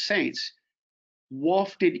prayers of the saints,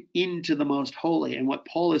 wafted into the most holy. And what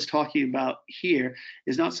Paul is talking about here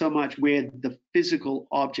is not so much where the physical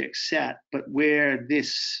object sat, but where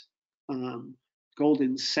this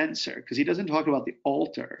golden censer, because he doesn't talk about the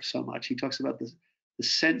altar so much, he talks about the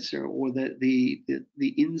censer or the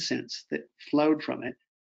incense that flowed from it.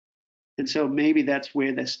 And so maybe that's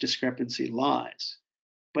where this discrepancy lies.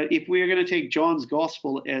 But if we're going to take John's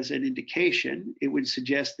gospel as an indication, it would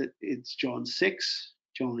suggest that it's John 6,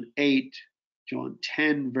 John 8, John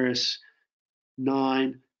 10, verse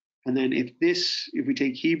 9. And then if we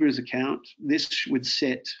take Hebrews' account, this would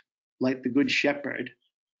sit like the good shepherd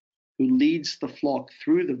who leads the flock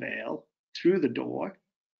through the veil, through the door,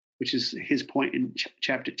 which is his point in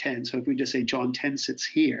chapter 10. So if we just say John 10 sits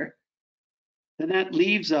here, then that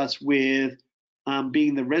leaves us with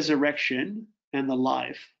being the resurrection and the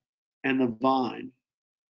life and the vine.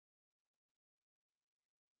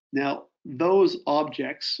 Now, those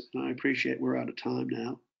objects, and I appreciate we're out of time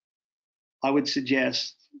now, I would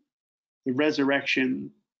suggest the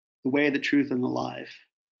resurrection, the way, the truth, and the life,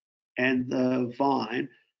 and the vine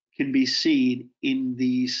can be seen in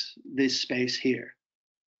this space here.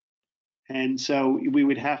 And so we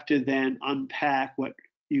would have to then unpack what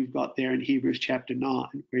you've got there in Hebrews chapter 9,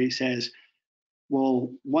 where he says,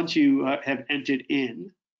 well, once you have entered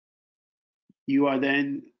in, you are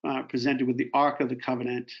then presented with the Ark of the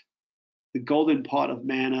Covenant, the golden pot of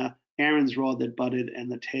manna, Aaron's rod that budded, and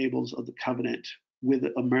the tables of the covenant with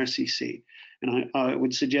a mercy seat. And I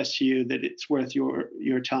would suggest to you that it's worth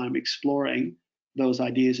your time exploring those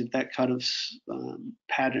ideas if that kind of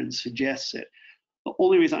pattern suggests it. The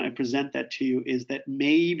only reason I present that to you is that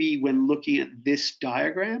maybe when looking at this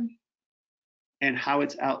diagram and how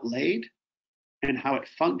it's outlaid and how it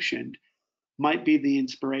functioned, might be the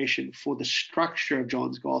inspiration for the structure of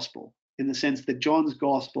John's gospel, in the sense that John's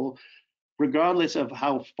gospel, regardless of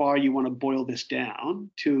how far you want to boil this down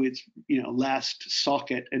to its last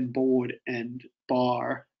socket and board and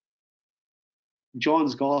bar,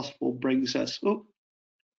 John's gospel brings us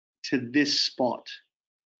to this spot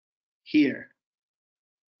here,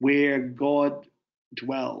 where God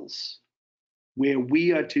dwells, where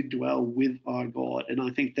we are to dwell with our God. And I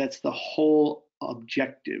think that's the whole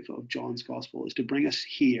objective of John's gospel, is to bring us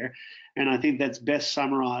here. And I think that's best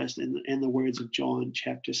summarized in the words of John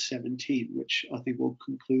chapter 17, which I think we'll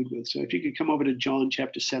conclude with. So if you could come over to John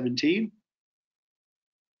chapter 17,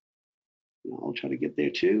 I'll try to get there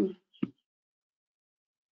too.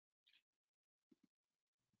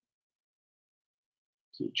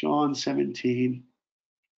 So John 17.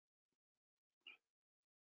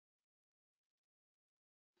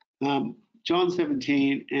 John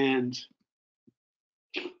 17, and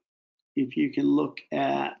if you can look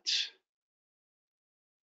at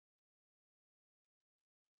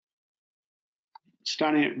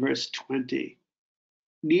starting at verse 20.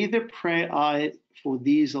 Neither pray I for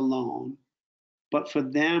these alone, but for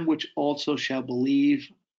them which also shall believe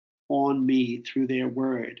on me through their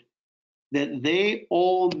word, that they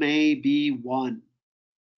all may be one.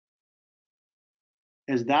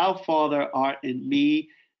 As thou, Father, art in me,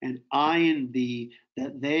 and I in thee,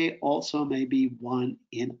 that they also may be one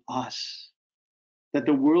in us, that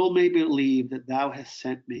the world may believe that thou hast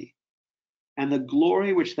sent me. And the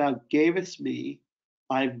glory which thou gavest me,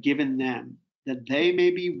 I have given them, that they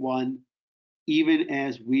may be one, even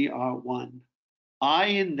as we are one. I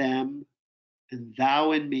in them, and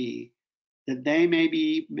thou in me, that they may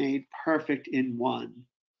be made perfect in one,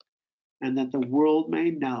 and that the world may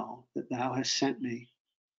know that thou hast sent me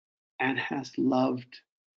and hast loved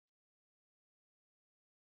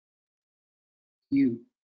you.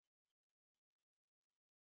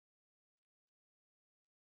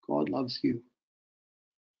 God loves you.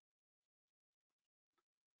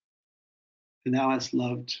 And thou hast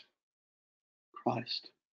loved Christ.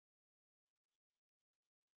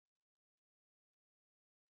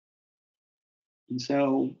 And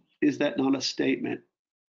so, is that not a statement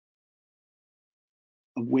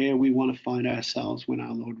of where we want to find ourselves when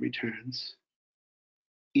our Lord returns?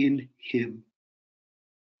 In him.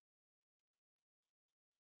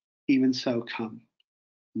 Even so, come,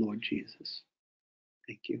 Lord Jesus.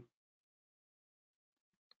 Thank you.